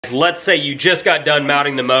is, let's say you just got done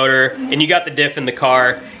mounting the motor and you got the diff in the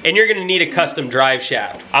car and you're gonna need a custom drive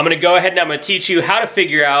shaft. I'm gonna go ahead and I'm gonna teach you how to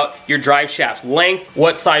figure out your drive shaft length,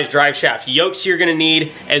 what size drive shaft yokes you're gonna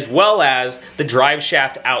need, as well as the drive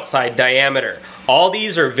shaft outside diameter. All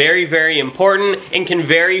these are very, very important and can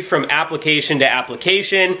vary from application to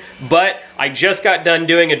application, but I just got done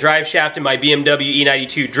doing a drive shaft in my BMW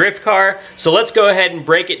E92 drift car, so let's go ahead and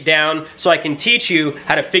break it down so I can teach you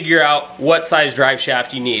how to figure out what size drive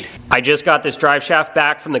shaft you need. I just got this drive shaft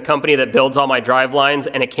back from the company that builds all my drive lines,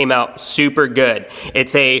 and it came out super good.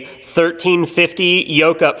 It's a 1350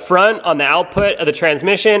 yoke up front on the output of the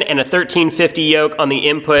transmission and a 1350 yoke on the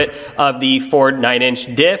input of the Ford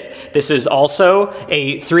 9-inch diff. This is also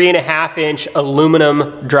a 3.5-inch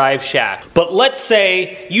aluminum drive shaft. But let's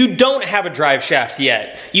say you don't have a drive shaft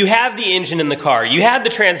yet. You have the engine in the car, you have the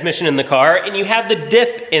transmission in the car, and you have the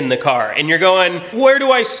diff in the car, and you're going, where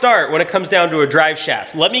do I start when it comes down to a drive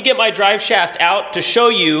shaft? Let me get my drive shaft out to show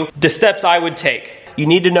you the steps I would take. You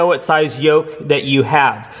need to know what size yoke that you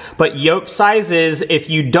have. But yoke sizes, if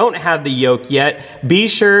you don't have the yoke yet, be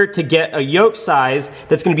sure to get a yoke size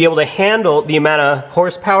that's going to be able to handle the amount of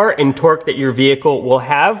horsepower and torque that your vehicle will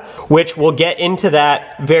have, which we'll get into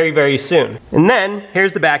that very, very soon. And then,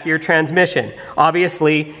 here's the back of your transmission.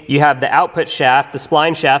 Obviously, you have the output shaft, the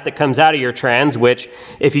spline shaft that comes out of your trans, which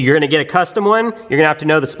if you're going to get a custom one, you're going to have to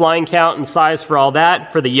know the spline count and size for all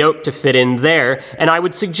that for the yoke to fit in there. And I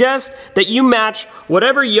would suggest that you match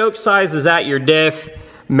whatever yoke size is at your diff,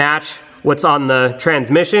 match what's on the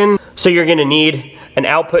transmission. So you're gonna need an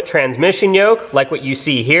output transmission yoke, like what you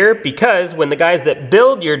see here, because when the guys that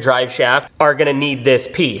build your drive shaft are gonna need this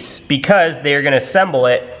piece, because they're gonna assemble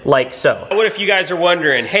it like so. What if you guys are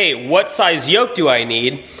wondering, hey, what size yoke do I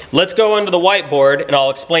need? Let's go onto the whiteboard and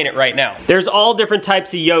I'll explain it right now. There's all different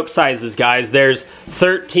types of yoke sizes, guys. There's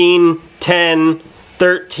 13, 10,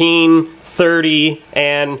 13, 30,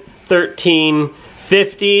 and 13,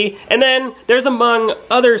 50, and then there's among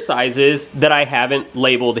other sizes that I haven't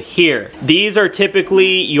labeled here. These are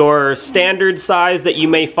typically your standard size that you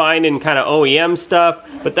may find in kind of OEM stuff,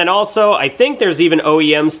 but then also I think there's even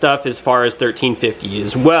OEM stuff as far as 1350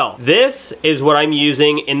 as well. This is what I'm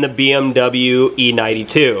using in the BMW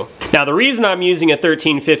E92. Now the reason I'm using a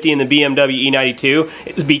 1350 in the BMW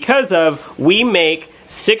E92 is because of we make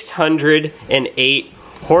 608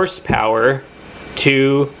 horsepower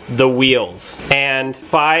to the wheels and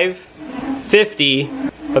 550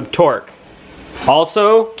 of torque.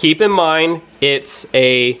 Also, keep in mind it's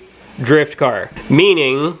a drift car,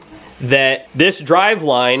 meaning that this drive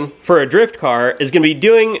line for a drift car is going to be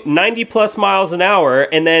doing 90 plus miles an hour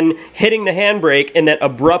and then hitting the handbrake and then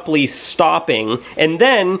abruptly stopping and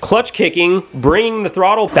then clutch kicking, bringing the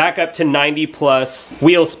throttle back up to 90 plus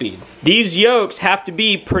wheel speed. These yokes have to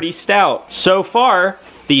be pretty stout. So far,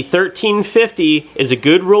 the 1350 is a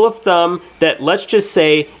good rule of thumb that, let's just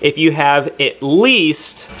say, if you have at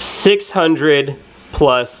least 600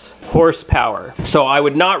 plus horsepower. So I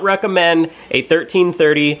would not recommend a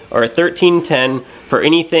 1330 or a 1310 for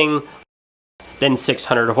anything less than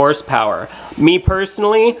 600 horsepower. Me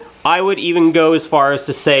personally, I would even go as far as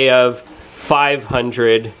to say of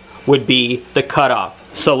 500 would be the cutoff.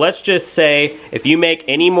 So let's just say if you make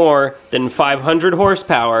any more than 500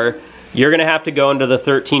 horsepower, you're gonna have to go into the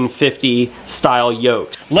 1350 style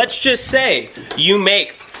yoke. Let's just say you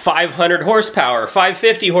make 500 horsepower,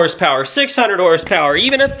 550 horsepower, 600 horsepower,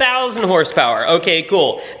 even 1,000 horsepower. Okay,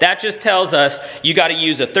 cool. That just tells us you gotta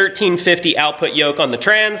use a 1350 output yoke on the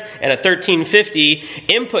trans and a 1350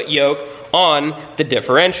 input yoke on the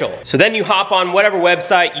differential. So then you hop on whatever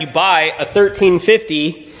website, you buy a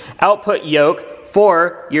 1350 output yoke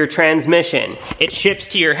for your transmission. It ships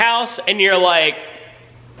to your house and you're like,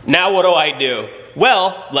 now what do I do?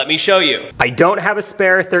 Well, let me show you. I don't have a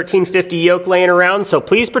spare 1350 yoke laying around, so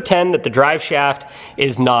please pretend that the drive shaft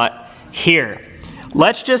is not here.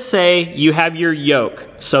 Let's just say you have your yoke.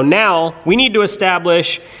 So now we need to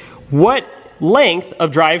establish what length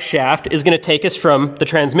of drive shaft is gonna take us from the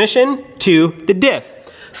transmission to the diff.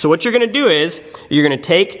 So what you're gonna do is, you're gonna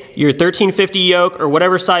take your 1350 yoke or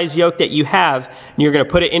whatever size yoke that you have, and you're gonna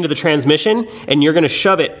put it into the transmission, and you're gonna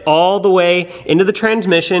shove it all the way into the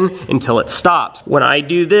transmission until it stops. When I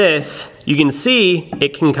do this, you can see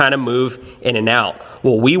it can kind of move in and out.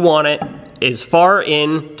 Well, we want it as far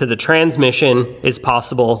in to the transmission as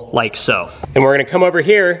possible, like so. And we're gonna come over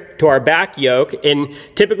here to our back yoke, and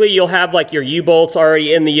typically you'll have like your U-bolts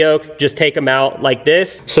already in the yoke. Just take them out like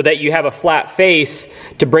this so that you have a flat face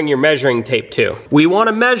to bring your measuring tape to. We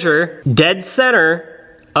wanna measure dead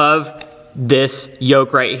center of this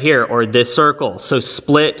yoke right here, or this circle. So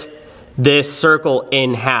split this circle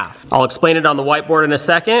in half. I'll explain it on the whiteboard in a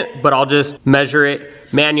second, but I'll just measure it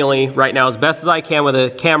manually right now as best as I can with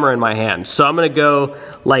a camera in my hand. So I'm gonna go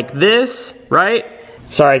like this, right?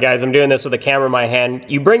 Sorry guys, I'm doing this with a camera in my hand.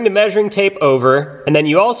 You bring the measuring tape over, and then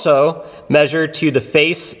you also measure to the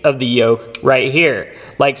face of the yoke right here.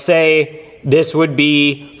 Like say, this would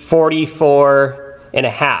be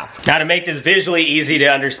 44.5. Now to make this visually easy to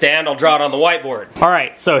understand, I'll draw it on the whiteboard. All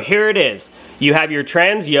right, so here it is. You have your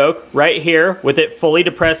trans yoke right here with it fully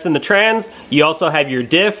depressed in the trans. You also have your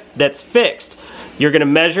diff that's fixed. You're gonna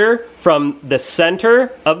measure from the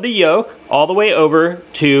center of the yoke all the way over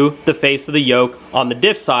to the face of the yoke on the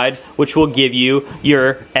diff side, which will give you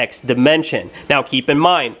your X dimension. Now keep in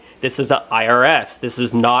mind, this is an IRS. This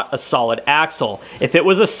is not a solid axle. If it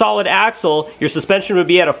was a solid axle, your suspension would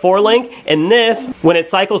be at a 4-link, and this, when it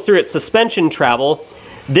cycles through its suspension travel,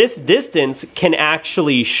 this distance can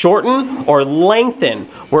actually shorten or lengthen.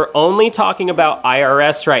 We're only talking about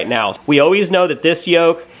IRS right now. We always know that this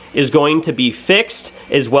yoke is going to be fixed,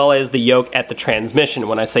 as well as the yoke at the transmission.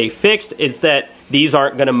 When I say fixed, it's that these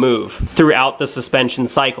aren't gonna move throughout the suspension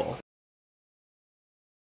cycle.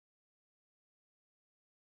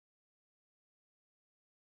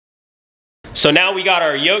 So now we got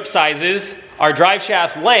our yoke sizes, our drive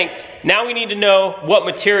shaft length. Now we need to know what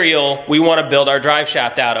material we want to build our drive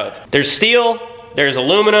shaft out of. There's steel, there's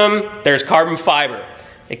aluminum, there's carbon fiber.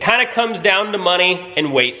 It kind of comes down to money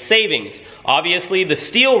and weight savings. Obviously, the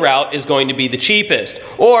steel route is going to be the cheapest.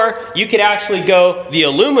 Or you could actually go the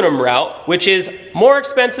aluminum route, which is more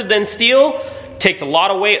expensive than steel, takes a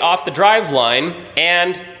lot of weight off the drive line,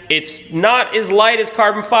 and it's not as light as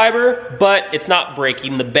carbon fiber, but it's not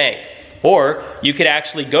breaking the bank. Or you could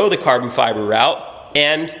actually go the carbon fiber route,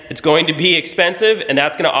 and it's going to be expensive, and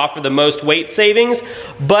that's gonna offer the most weight savings.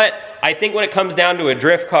 But I think when it comes down to a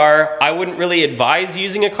drift car, I wouldn't really advise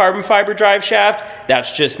using a carbon fiber drive shaft.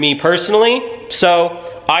 That's just me personally.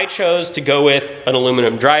 So I chose to go with an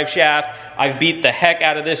aluminum drive shaft. I've beat the heck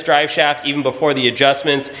out of this drive shaft even before the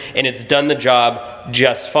adjustments, and it's done the job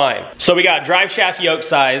just fine. So we got drive shaft yoke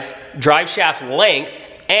size, drive shaft length,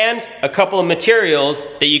 and a couple of materials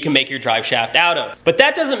that you can make your drive shaft out of. But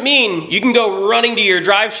that doesn't mean you can go running to your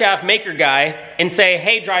drive shaft maker guy and say,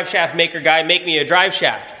 hey, drive shaft maker guy, make me a drive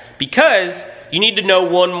shaft. Because you need to know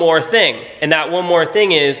one more thing. And that one more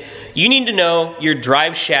thing is, you need to know your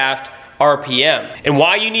drive shaft RPM. And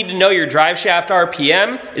why you need to know your drive shaft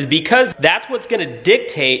RPM is because that's what's gonna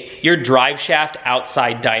dictate your drive shaft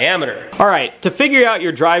outside diameter. All right, to figure out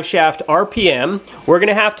your drive shaft RPM, we're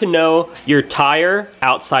gonna have to know your tire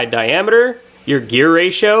outside diameter, your gear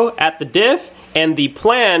ratio at the diff, and the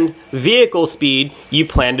planned vehicle speed you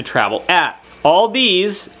plan to travel at. All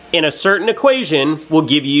these in a certain equation will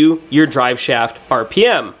give you your drive shaft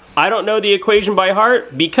RPM. I don't know the equation by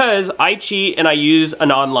heart because I cheat and I use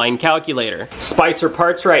an online calculator. Spicer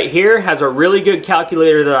Parts right here has a really good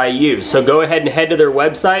calculator that I use. So go ahead and head to their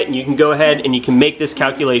website and you can go ahead and you can make this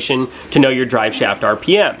calculation to know your drive shaft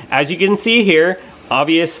RPM. As you can see here,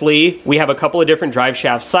 obviously we have a couple of different drive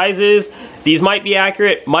shaft sizes. These might be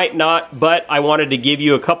accurate, might not, but I wanted to give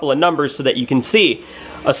you a couple of numbers so that you can see.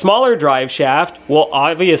 A smaller drive shaft will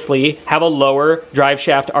obviously have a lower drive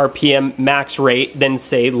shaft RPM max rate than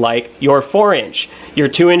say like your 4-inch. Your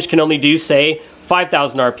 2-inch can only do say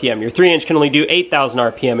 5,000 RPM, your 3-inch can only do 8,000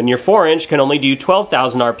 RPM, and your 4-inch can only do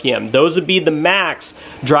 12,000 RPM. Those would be the max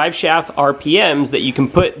drive shaft RPMs that you can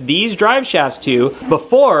put these drive shafts to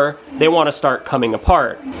before they want to start coming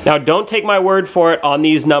apart. Now don't take my word for it on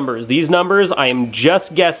these numbers. These numbers, I am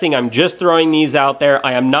just guessing, I'm just throwing these out there.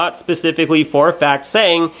 I am not specifically for a fact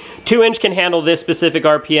saying 2-inch can handle this specific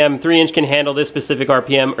RPM, 3-inch can handle this specific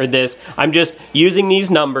RPM or this. I'm just using these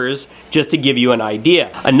numbers just to give you an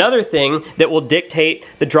idea. Another thing that will dictate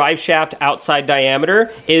the drive shaft outside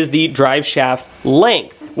diameter is the drive shaft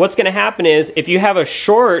length. What's going to happen is if you have a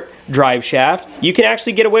short drive shaft, you can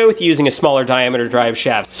actually get away with using a smaller diameter drive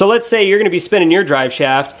shaft. So let's say you're going to be spinning your drive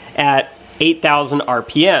shaft at 8,000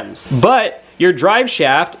 RPMs, but your drive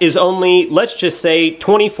shaft is only, let's just say,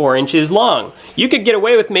 24 inches long. You could get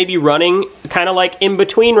away with maybe running kind of like in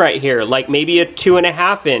between right here, like maybe a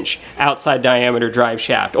 2.5-inch outside diameter drive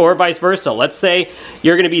shaft, or vice versa. Let's say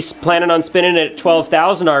you're going to be planning on spinning it at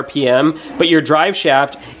 12,000 RPM, but your drive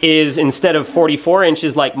shaft is, instead of 44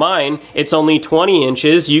 inches like mine, it's only 20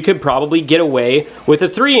 inches. You could probably get away with a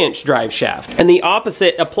 3-inch drive shaft. And the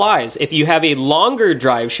opposite applies. If you have a longer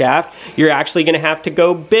drive shaft, you're actually going to have to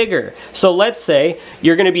go bigger. So let's let's say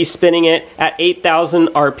you're gonna be spinning it at 8,000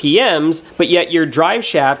 RPMs, but yet your drive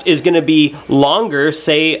shaft is gonna be longer,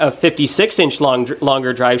 say a 56-inch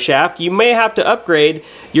longer drive shaft. You may have to upgrade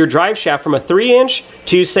your drive shaft from a 3-inch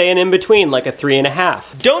to, say, an in-between, like a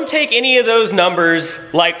 3.5. Don't take any of those numbers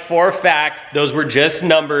like for a fact. Those were just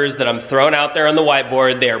numbers that I'm throwing out there on the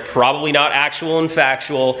whiteboard. They are probably not actual and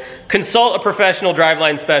factual. Consult a professional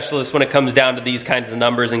driveline specialist when it comes down to these kinds of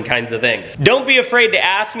numbers and kinds of things. Don't be afraid to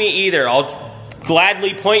ask me either. I'll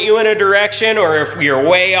gladly point you in a direction, or if you're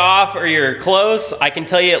way off or you're close, I can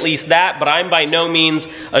tell you at least that, but I'm by no means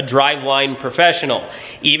a driveline professional.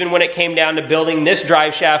 Even when it came down to building this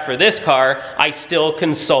drive shaft for this car, I still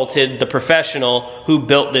consulted the professional who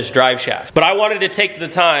built this drive shaft. But I wanted to take the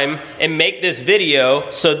time and make this video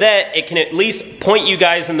so that it can at least point you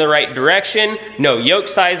guys in the right direction, know yoke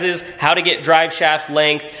sizes, how to get drive shaft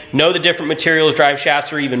length, know the different materials drive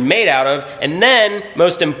shafts are even made out of, and then,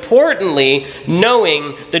 most importantly,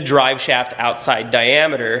 knowing the drive shaft outside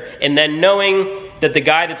diameter, and then knowing that the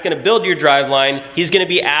guy that's gonna build your driveline, he's gonna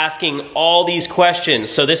be asking all these questions.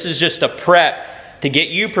 So this is just a prep to get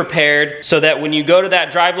you prepared so that when you go to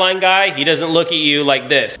that driveline guy, he doesn't look at you like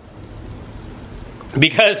this.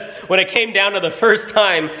 Because when it came down to the first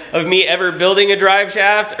time of me ever building a drive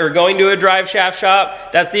shaft or going to a drive shaft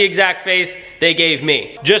shop, that's the exact face they gave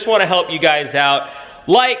me. Just wanna help you guys out.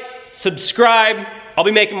 Like, subscribe, I'll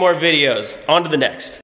be making more videos. On to the next.